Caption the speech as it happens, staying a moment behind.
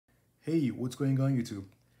Hey, what's going on YouTube?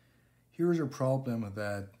 Here's a problem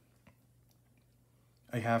that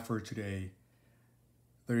I have for today.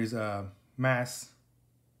 There is a mass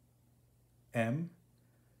m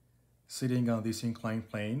sitting on this inclined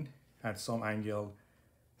plane at some angle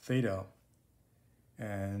theta.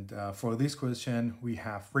 And for this question, we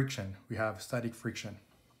have friction. We have static friction.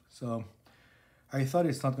 So I thought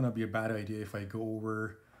it's not going to be a bad idea if I go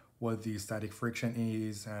over what the static friction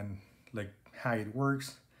is and like how it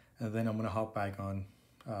works. And then I'm going to hop back on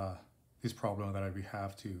this problem that we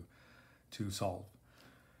have to solve.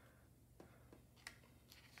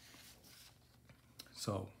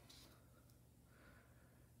 So,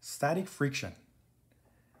 static friction.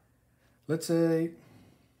 Let's say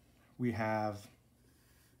we have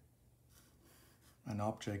an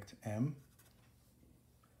object M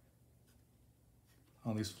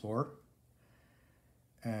on this floor,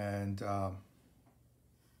 and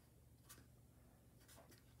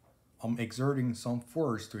I'm exerting some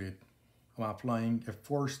force to it. I'm applying a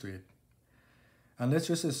force to it. And let's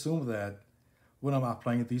just assume that when I'm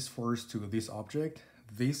applying this force to this object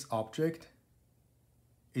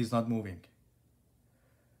is not moving.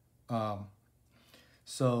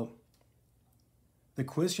 So the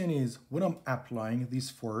question is, when I'm applying this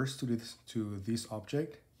force to this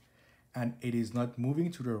object and it is not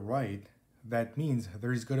moving to the right, that means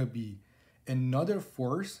there is going to be another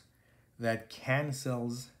force that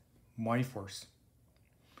cancels my force.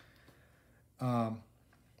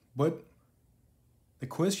 But the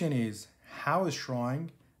question is how strong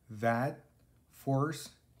that force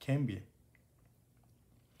can be.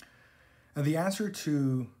 And the answer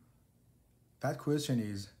to that question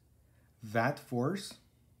is that force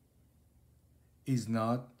is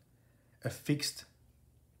not a fixed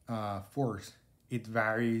force. It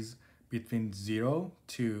varies between 0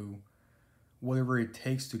 to whatever it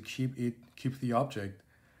takes to keep the object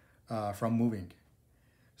from moving.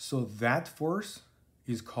 So that force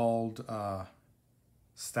is called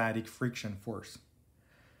static friction force.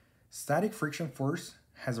 Static friction force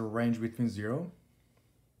has a range between 0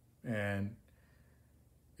 and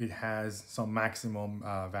it has some maximum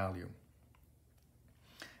value.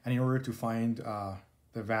 And in order to find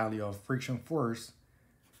the value of friction force,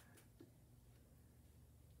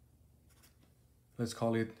 let's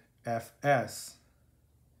call it Fs.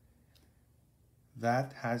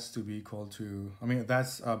 That has to be equal to,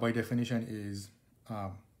 that's by definition is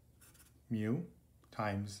mu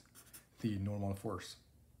times the normal force.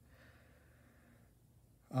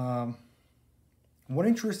 One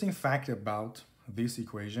interesting fact about this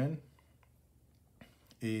equation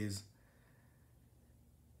is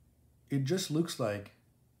it just looks like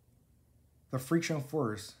the friction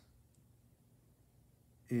force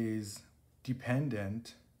is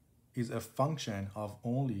a function of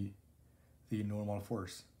only the normal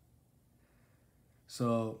force.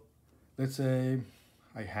 So let's say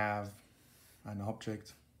I have an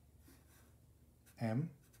object M,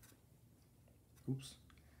 and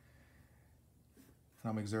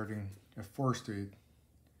I'm exerting a force to it.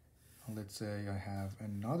 And let's say I have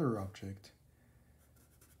another object,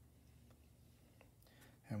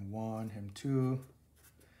 M1, M2.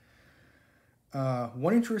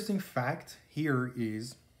 One interesting fact here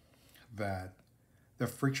is that the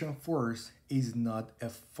friction force is not a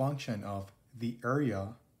function of the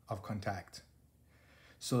area of contact.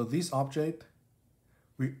 So this object,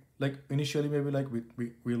 we like initially maybe like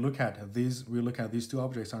we look at these two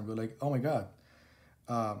objects and we're like, oh my god,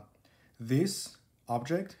 this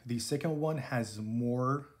object, the second one, has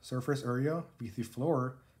more surface area with the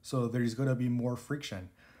floor, so there is going to be more friction.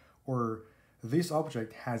 Or this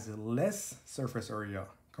object has less surface area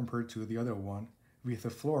compared to the other one with the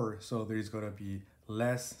floor, so there is going to be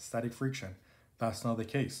less static friction. That's not the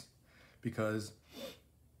case, because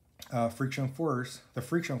the friction force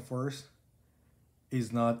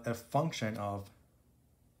is not a function of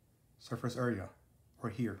surface area or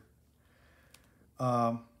here.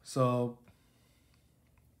 So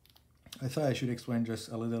I thought I should explain just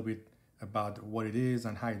a little bit about what it is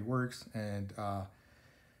and how it works, and I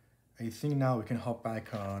think now we can hop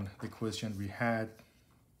back on the question we had.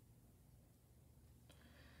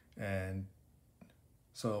 And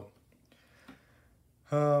so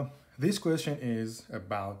this question is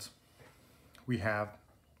about, we have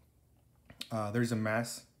there's a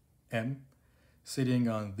mass M sitting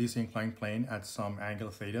on this inclined plane at some angle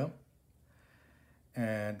theta,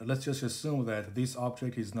 and let's just assume that this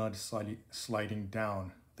object is not sliding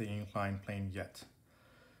down the inclined plane yet.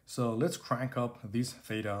 So let's crank up this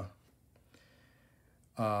theta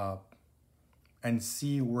and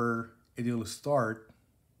see where it will start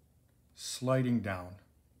sliding down.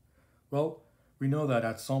 Well, we know that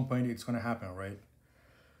at some point it's going to happen, right?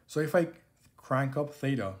 So if I crank up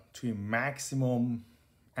theta to a maximum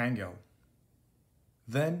angle,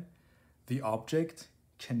 then the object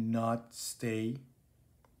cannot stay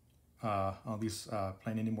on this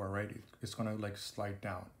plane anymore, right? It's going to like slide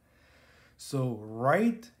down. So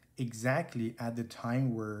right exactly at the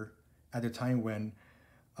time when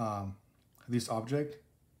this object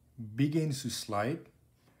begins to slide,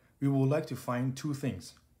 we would like to find two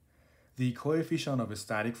things: the coefficient of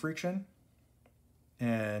static friction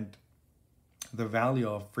and the value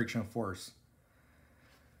of friction force.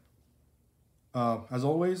 As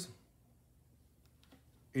always,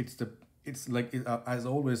 as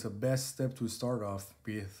always, the best step to start off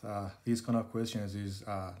with these kind of questions is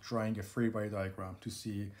drawing a free body diagram to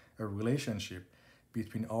see a relationship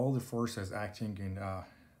between all the forces acting in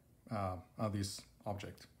on this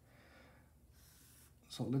object.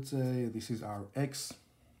 So let's say this is our x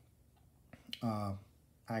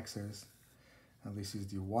axis, and this is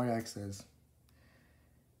the y-axis,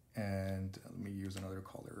 and let me use another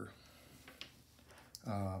color.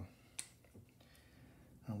 And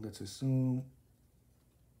let's assume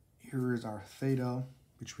here is our theta,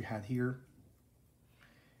 which we had here,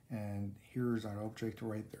 and here is our object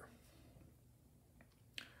right there.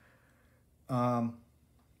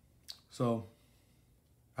 So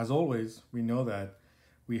as always, we know that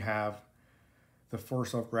we have the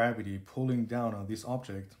force of gravity pulling down on this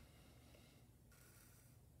object,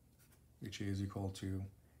 which is equal to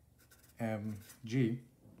mg.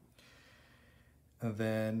 And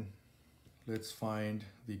then let's find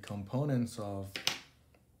the components of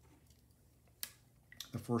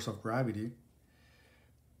the force of gravity.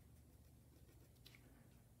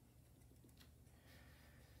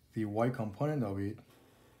 The y component of it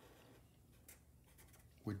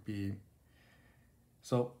would be,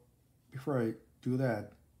 so before I do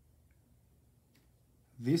that,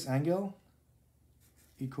 this angle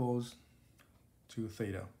equals to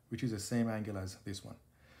theta, which is the same angle as this one.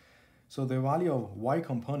 So the value of y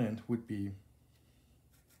component would be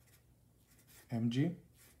mg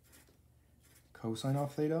cosine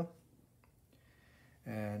of theta,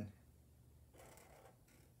 and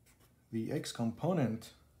the x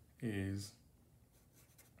component is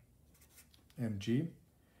mg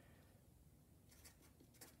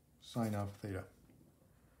sine of theta.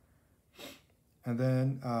 And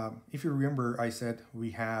then if you remember, I said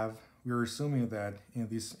we're assuming that in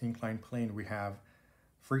this inclined plane we have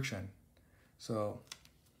friction. So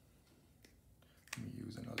let me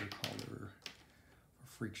use another color for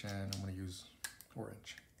friction. I'm going to use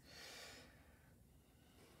orange.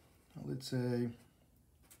 Now let's say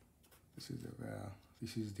this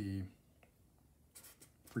is the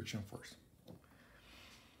friction force.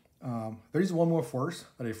 There is one more force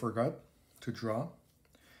that I forgot to draw,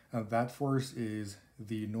 and that force is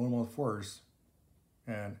the normal force,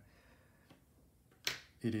 and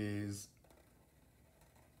it is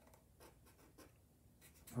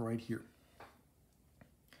right here.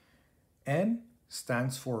 N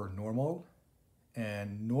stands for normal,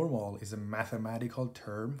 and normal is a mathematical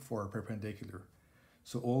term for perpendicular.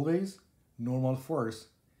 So always normal force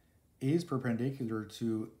is perpendicular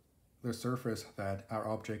to the surface that our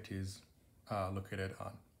object is located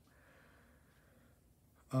on.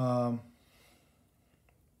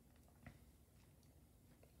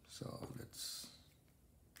 So let's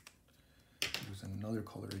use another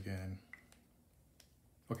color again.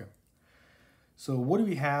 Okay, so what do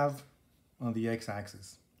we have on the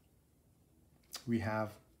x-axis? We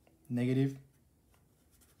have negative,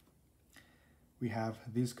 we have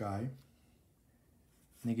this guy,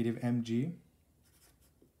 negative mg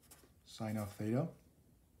sine of theta,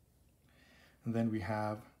 and then we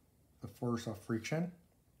have the force of friction,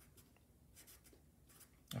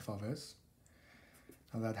 F of s,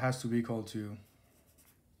 and that has to be equal to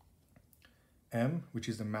m, which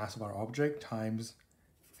is the mass of our object, times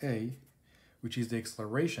a, which is the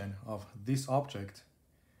acceleration of this object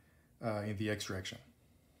in the x direction.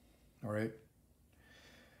 All right,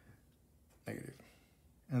 negative.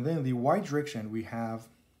 And then in the y direction, we have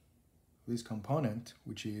this component,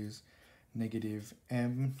 which is negative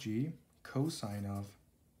mg cosine of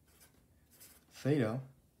theta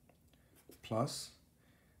plus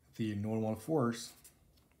the normal force,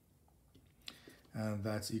 and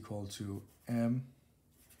that's equal to m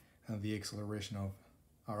and the acceleration of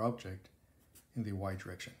our object in the y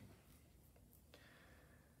direction.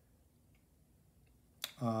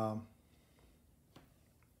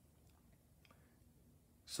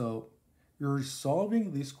 So you're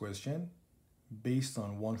solving this question based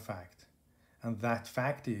on one fact, and that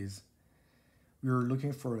fact is we're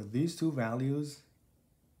looking for these two values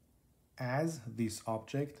as this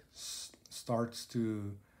object starts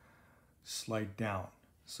to slide down.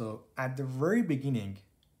 So at the very beginning,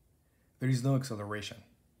 there is no acceleration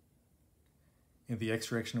in the x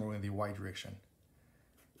direction or in the y direction.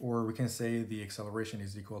 Or we can say the acceleration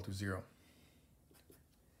is equal to 0.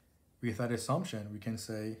 With that assumption, we can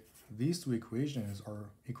say these two equations are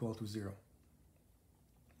equal to 0,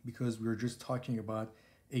 because we're just talking about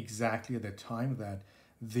exactly the time that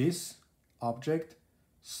this object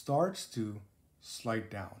starts to slide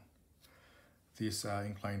down this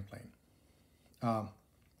inclined plane.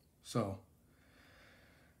 So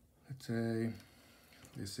let's say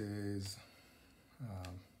this is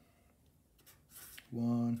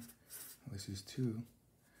 1, this is 2.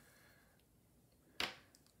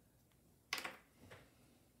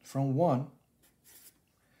 From 1,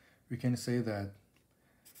 we can say that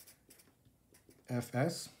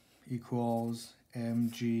Fs equals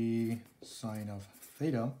mg sine of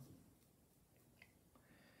theta.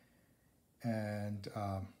 And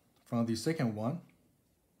from the second one,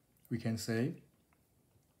 we can say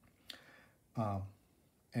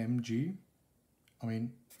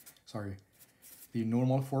the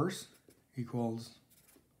normal force equals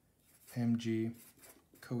mg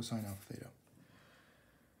cosine of theta.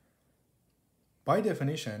 By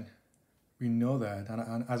definition, we know that,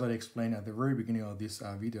 and as I explained at the very beginning of this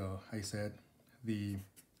video, I said the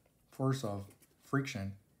force of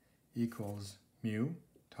friction equals mu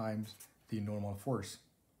times the normal force.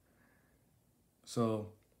 So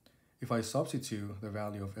if I substitute the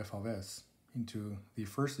value of f of s into the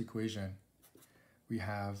first equation, we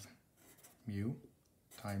have mu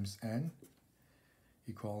times n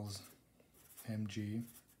equals mg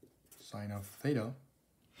sine of theta.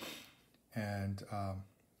 And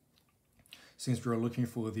since we're looking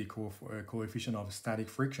for the coefficient of static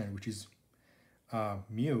friction, which is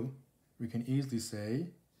mu, we can easily say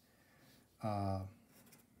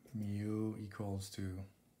mu equals to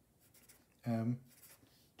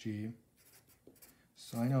mg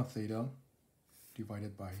sine of theta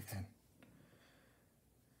divided by n.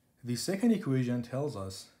 The second equation tells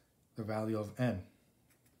us the value of n.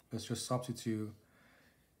 Let's just substitute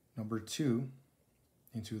number 2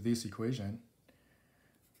 into this equation.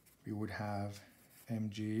 We would have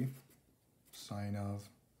mg sine of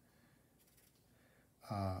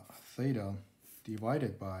theta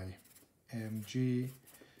divided by mg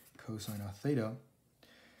cosine of theta.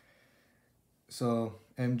 So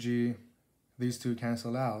mg, these two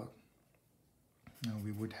cancel out, and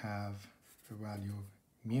we would have the value of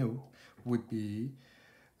mu would be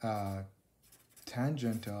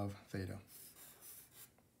tangent of theta.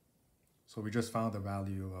 So we just found the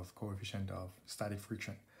value of coefficient of static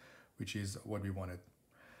friction, which is what we wanted.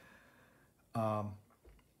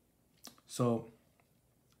 So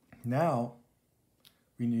now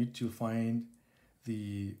we need to find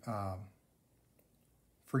the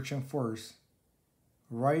friction force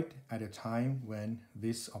right at a time when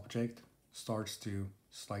this object starts to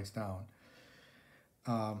slide down.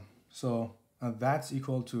 So that's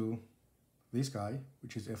equal to this guy,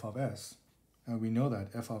 which is f of s. And we know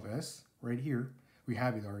that f of s, right here, we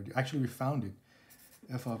have it already. Actually, we found it.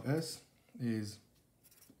 F of s is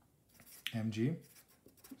mg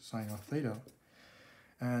sine of theta.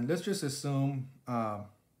 And let's just assume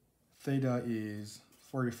theta is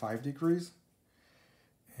 45 degrees.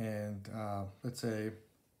 And let's say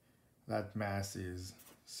that mass is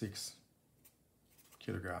 6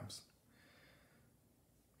 kilograms.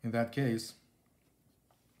 In that case,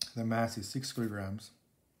 the mass is 6 kilograms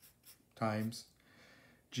times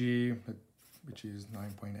g, which is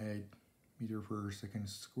 9.8 meter per second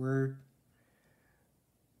squared,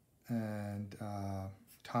 and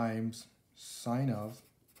times sine of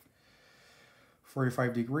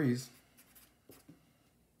 45 degrees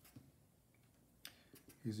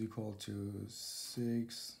is equal to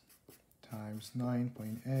 6 times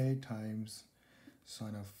 9.8 times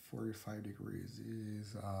sine of 45 degrees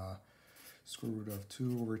is square root of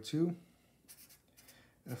 2 over 2.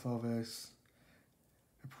 F of x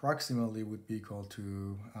approximately would be equal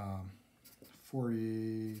to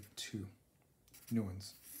 42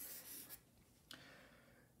 newtons.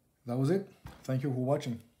 That was it. Thank you for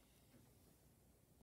watching.